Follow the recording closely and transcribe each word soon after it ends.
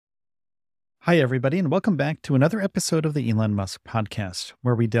Hi, everybody, and welcome back to another episode of the Elon Musk podcast,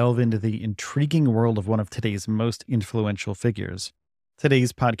 where we delve into the intriguing world of one of today's most influential figures.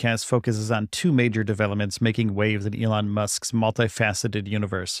 Today's podcast focuses on two major developments making waves in Elon Musk's multifaceted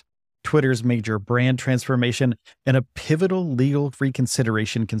universe: Twitter's major brand transformation and a pivotal legal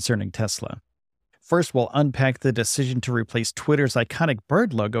reconsideration concerning Tesla. First, we'll unpack the decision to replace Twitter's iconic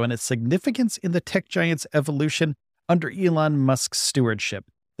bird logo and its significance in the tech giant's evolution under Elon Musk's stewardship.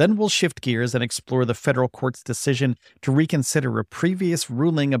 Then we'll shift gears and explore the federal court's decision to reconsider a previous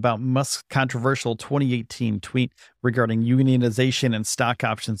ruling about Musk's controversial 2018 tweet regarding unionization and stock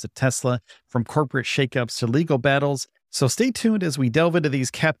options at Tesla, from corporate shakeups to legal battles. So stay tuned as we delve into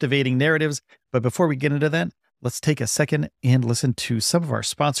these captivating narratives. But before we get into that, let's take a second and listen to some of our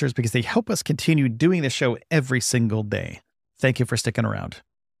sponsors because they help us continue doing the show every single day. Thank you for sticking around.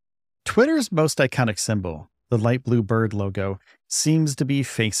 Twitter's most iconic symbol, the light blue bird logo, seems to be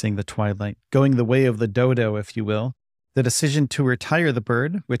facing the twilight, going the way of the dodo, if you will. The decision to retire the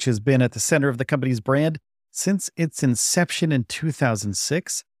bird, which has been at the center of the company's brand since its inception in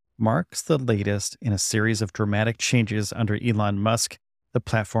 2006, marks the latest in a series of dramatic changes under Elon Musk, the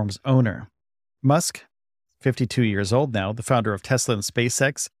platform's owner. Musk, 52 years old now, the founder of Tesla and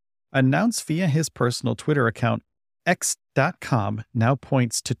SpaceX, announced via his personal Twitter account, X.com now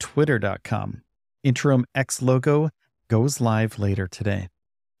points to Twitter.com. Interim X logo goes live later today.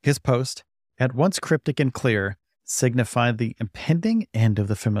 His post, at once cryptic and clear, signified the impending end of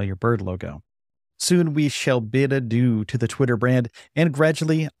the familiar bird logo. Soon we shall bid adieu to the Twitter brand and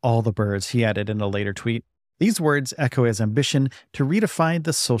gradually all the birds, he added in a later tweet. These words echo his ambition to redefine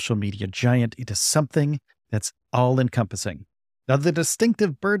the social media giant into something that's all-encompassing. Now, the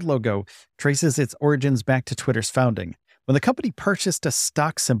distinctive bird logo traces its origins back to Twitter's founding, when the company purchased a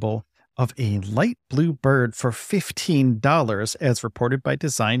stock symbol of a light blue bird for $15, as reported by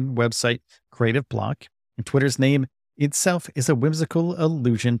design website Creative Block. And Twitter's name itself is a whimsical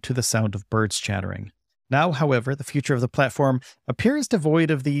allusion to the sound of birds chattering. Now, however, the future of the platform appears devoid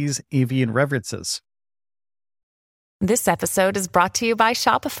of these avian reverences. This episode is brought to you by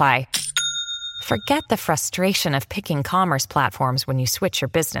Shopify. Forget the frustration of picking commerce platforms when you switch your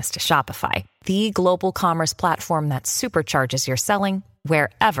business to Shopify, the global commerce platform that supercharges your selling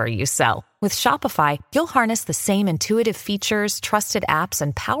wherever you sell. With Shopify, you'll harness the same intuitive features, trusted apps,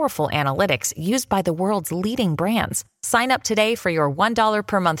 and powerful analytics used by the world's leading brands. Sign up today for your $1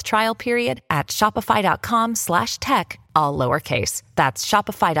 per month trial period at shopify.com/tech, all lowercase. That's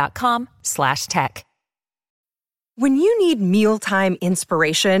shopify.com/tech. When you need mealtime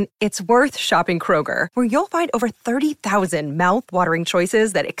inspiration, it's worth shopping Kroger, where you'll find over 30,000 mouth-watering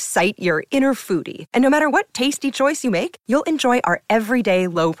choices that excite your inner foodie. And no matter what tasty choice you make, you'll enjoy our everyday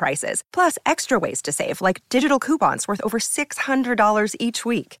low prices, plus extra ways to save, like digital coupons worth over $600 each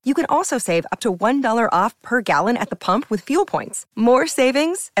week. You can also save up to $1 off per gallon at the pump with fuel points. More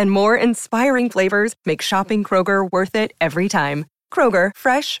savings and more inspiring flavors make shopping Kroger worth it every time. Kroger,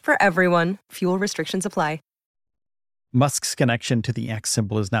 fresh for everyone. Fuel restrictions apply. Musk's connection to the X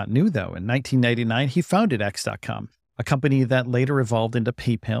symbol is not new, though. In 1999, he founded X.com, a company that later evolved into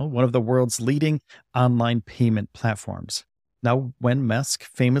PayPal, one of the world's leading online payment platforms. Now, when Musk,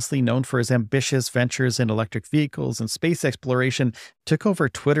 famously known for his ambitious ventures in electric vehicles and space exploration, took over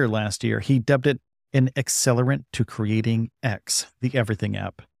Twitter last year, he dubbed it an accelerant to creating X, the everything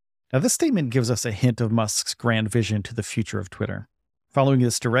app. Now, this statement gives us a hint of Musk's grand vision to the future of Twitter. Following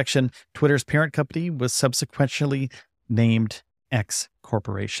this direction, Twitter's parent company was subsequently named X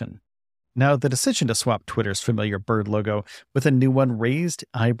Corporation. Now, the decision to swap Twitter's familiar bird logo with a new one raised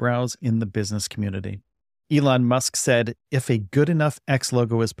eyebrows in the business community. Elon Musk said, "If a good enough X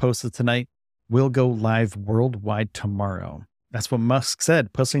logo is posted tonight, we'll go live worldwide tomorrow." That's what Musk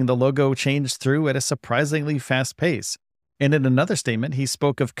said, pushing the logo change through at a surprisingly fast pace. And in another statement, he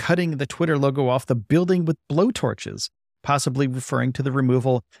spoke of cutting the Twitter logo off the building with blowtorches, possibly referring to the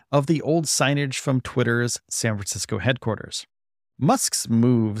removal of the old signage from Twitter's San Francisco headquarters. Musk's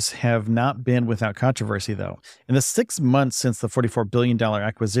moves have not been without controversy, though. In the 6 months since the $44 billion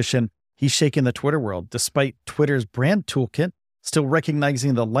acquisition, he's shaken the Twitter world, despite Twitter's brand toolkit still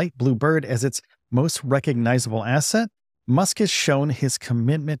recognizing the light blue bird as its most recognizable asset. Musk has shown his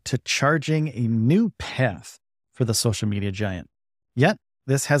commitment to charging a new path for the social media giant. Yet,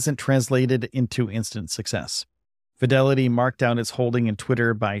 this hasn't translated into instant success. Fidelity marked down its holding in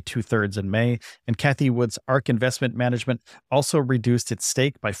Twitter by 2/3 in May, and Cathie Wood's ARK Investment Management also reduced its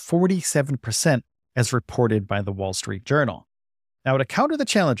stake by 47%, as reported by the Wall Street Journal. Now, to counter the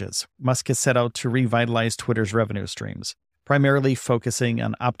challenges, Musk has set out to revitalize Twitter's revenue streams, primarily focusing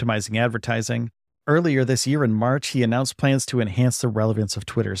on optimizing advertising, Earlier this year in March, he announced plans to enhance the relevance of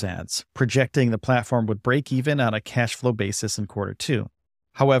Twitter's ads, projecting the platform would break even on a cash flow basis in Q2.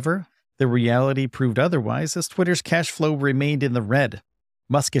 However, the reality proved otherwise as Twitter's cash flow remained in the red.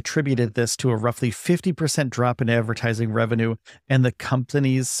 Musk attributed this to a roughly 50% drop in advertising revenue and the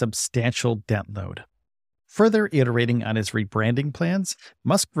company's substantial debt load. Further iterating on his rebranding plans,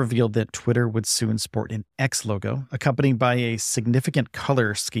 Musk revealed that Twitter would soon sport an X logo, accompanied by a significant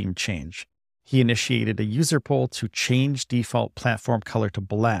color scheme change. He initiated a user poll to change default platform color to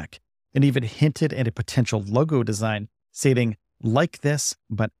black, and even hinted at a potential logo design, stating, "like this,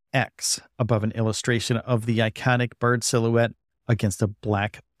 but X," above an illustration of the iconic bird silhouette against a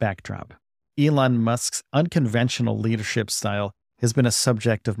black backdrop. Elon Musk's unconventional leadership style has been a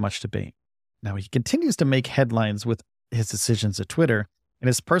subject of much debate. Now, he continues to make headlines with his decisions at Twitter, and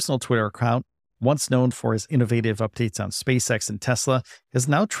his personal Twitter account, once known for his innovative updates on SpaceX and Tesla, is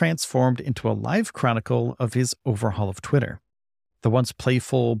now transformed into a live chronicle of his overhaul of Twitter. The once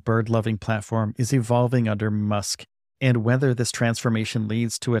playful, bird-loving platform is evolving under Musk, and whether this transformation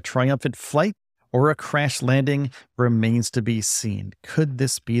leads to a triumphant flight or a crash landing remains to be seen. Could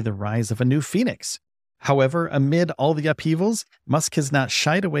this be the rise of a new phoenix? However, amid all the upheavals, Musk has not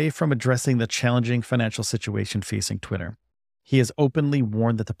shied away from addressing the challenging financial situation facing Twitter. He has openly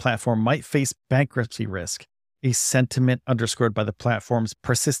warned that the platform might face bankruptcy risk, a sentiment underscored by the platform's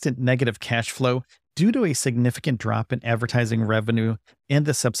persistent negative cash flow due to a significant drop in advertising revenue and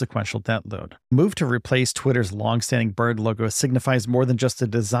the subsequent debt load. The move to replace Twitter's long-standing bird logo signifies more than just a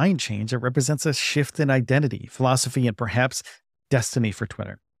design change. It represents a shift in identity, philosophy, and perhaps destiny for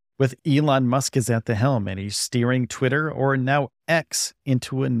Twitter. With Elon Musk is at the helm, and he's steering Twitter, or now X,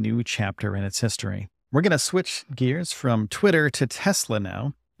 into a new chapter in its history. We're going to switch gears from Twitter to Tesla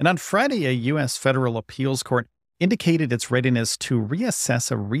now. And on Friday, a U.S. federal appeals court indicated its readiness to reassess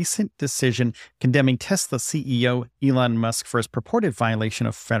a recent decision condemning Tesla CEO Elon Musk for his purported violation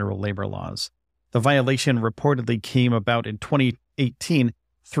of federal labor laws. The violation reportedly came about in 2018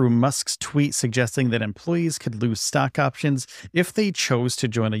 through Musk's tweet suggesting that employees could lose stock options if they chose to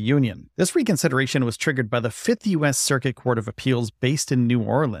join a union. This reconsideration was triggered by the Fifth U.S. Circuit Court of Appeals based in New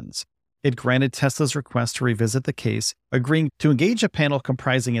Orleans. It granted Tesla's request to revisit the case, agreeing to engage a panel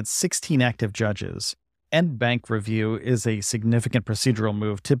comprising its 16 active judges. En banc review is a significant procedural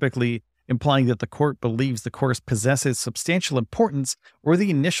move, typically implying that the court believes the course possesses substantial importance or the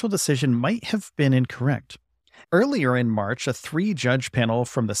initial decision might have been incorrect. Earlier in March, a 3-judge panel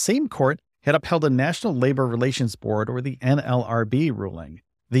from the same court had upheld a National Labor Relations Board, or the NLRB, ruling.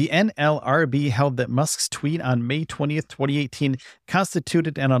 The NLRB held that Musk's tweet on May 20th, 2018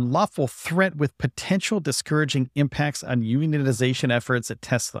 constituted an unlawful threat with potential discouraging impacts on unionization efforts at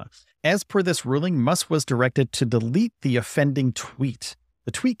Tesla. As per this ruling, Musk was directed to delete the offending tweet.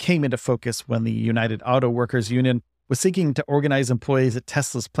 The tweet came into focus when the United Auto Workers Union was seeking to organize employees at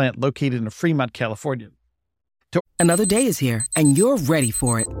Tesla's plant located in Fremont, California. Another day is here, and you're ready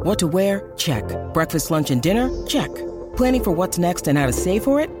for it. What to wear? Check. Breakfast, lunch, and dinner? Check. Planning for what's next and how to save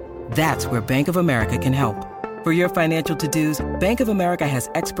for it? That's where Bank of America can help. For your financial to-dos, Bank of America has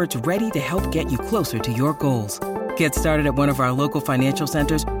experts ready to help get you closer to your goals. Get started at one of our local financial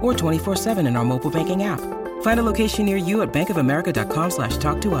centers or 24/7 in our mobile banking app. Find a location near you at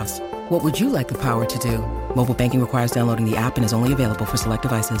bankofamerica.com/talktous. What would you like the power to do? Mobile banking requires downloading the app and is only available for select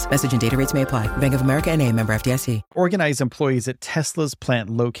devices. Message and data rates may apply. Bank of America N.A., member FDIC. Organize employees at Tesla's plant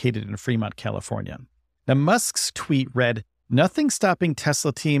located in Fremont, California. Now, Musk's tweet read, "Nothing stopping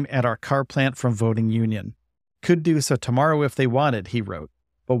Tesla team at our car plant from voting union. Could do so tomorrow if they wanted," he wrote.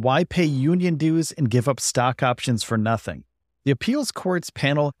 "But why pay union dues and give up stock options for nothing?" The appeals court's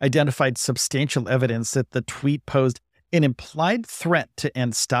panel identified substantial evidence that the tweet posed an implied threat to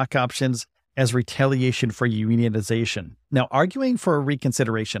end stock options as retaliation for unionization. Now, arguing for a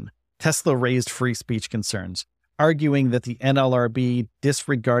reconsideration, Tesla raised free speech concerns, arguing that the NLRB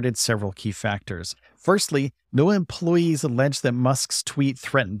disregarded several key factors. Firstly, no employees alleged that Musk's tweet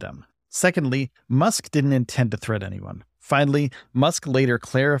threatened them. Secondly, Musk didn't intend to threaten anyone. Finally, Musk later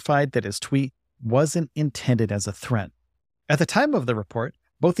clarified that his tweet wasn't intended as a threat. At the time of the report,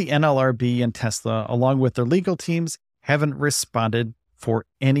 both the NLRB and Tesla, along with their legal teams, haven't responded for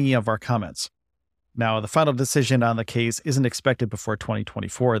any of our comments. Now, the final decision on the case isn't expected before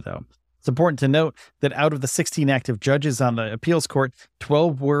 2024, though. It's important to note that out of the 16 active judges on the appeals court,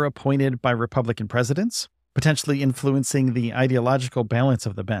 12 were appointed by Republican presidents, potentially influencing the ideological balance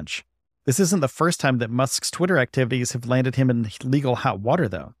of the bench. This isn't the first time that Musk's Twitter activities have landed him in legal hot water,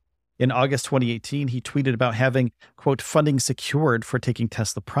 though. In August 2018, he tweeted about having, quote, funding secured for taking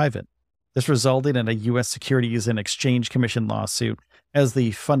Tesla private. This resulted in a U.S. Securities and Exchange Commission lawsuit as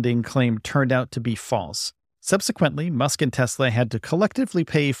the funding claim turned out to be false. Subsequently, Musk and Tesla had to collectively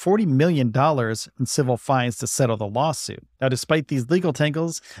pay $40 million in civil fines to settle the lawsuit. Now, despite these legal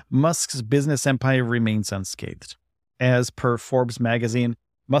tangles, Musk's business empire remains unscathed. As per Forbes magazine,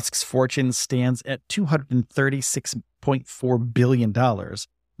 Musk's fortune stands at $236.4 billion,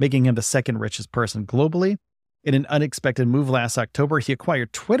 making him the second richest person globally. In an unexpected move last October, he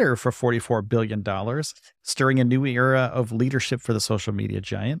acquired Twitter for $44 billion, stirring a new era of leadership for the social media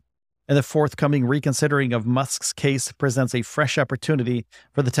giant. And the forthcoming reconsidering of Musk's case presents a fresh opportunity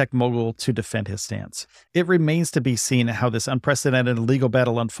for the tech mogul to defend his stance. It remains to be seen how this unprecedented legal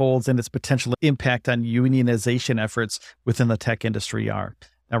battle unfolds and its potential impact on unionization efforts within the tech industry are.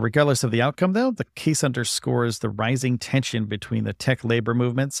 Now, regardless of the outcome, though, the case underscores the rising tension between the tech labor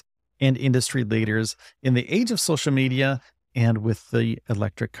movements and industry leaders in the age of social media and with the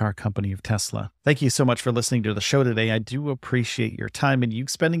electric car company of Tesla. Thank you so much for listening to the show today. I do appreciate your time and you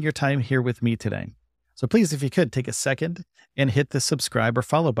spending your time here with me today. So please, if you could, take a second and hit the subscribe or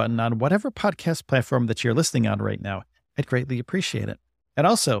follow button on whatever podcast platform that you're listening on right now. I'd greatly appreciate it. And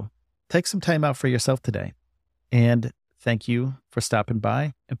also, take some time out for yourself today. And thank you for stopping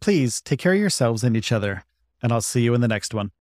by. And please take care of yourselves and each other. And I'll see you in the next one.